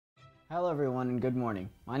Hello everyone and good morning.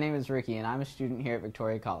 My name is Ricky and I'm a student here at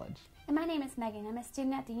Victoria College. And my name is Megan. I'm a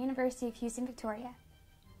student at the University of Houston, Victoria.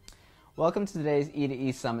 Welcome to today's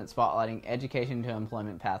E2E Summit spotlighting education to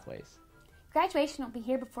employment pathways. Graduation will be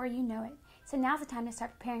here before you know it, so now's the time to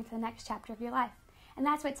start preparing for the next chapter of your life. And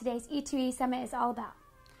that's what today's E2E Summit is all about.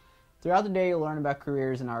 Throughout the day you'll learn about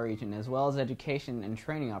careers in our region as well as education and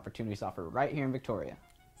training opportunities offered right here in Victoria.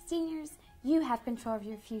 Seniors, you have control of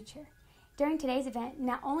your future. During today's event,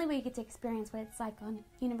 not only will you get to experience what it's like on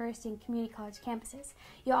university and community college campuses,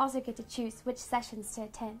 you'll also get to choose which sessions to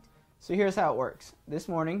attend. So here's how it works. This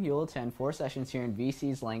morning you'll attend 4 sessions here in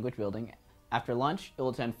VC's Language Building. After lunch, you'll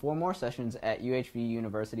attend 4 more sessions at UHV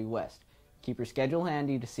University West. Keep your schedule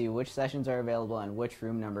handy to see which sessions are available and which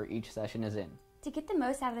room number each session is in. To get the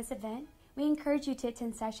most out of this event, we encourage you to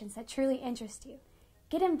attend sessions that truly interest you.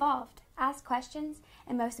 Get involved, ask questions,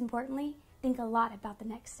 and most importantly, think a lot about the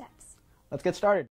next steps. Let's get started.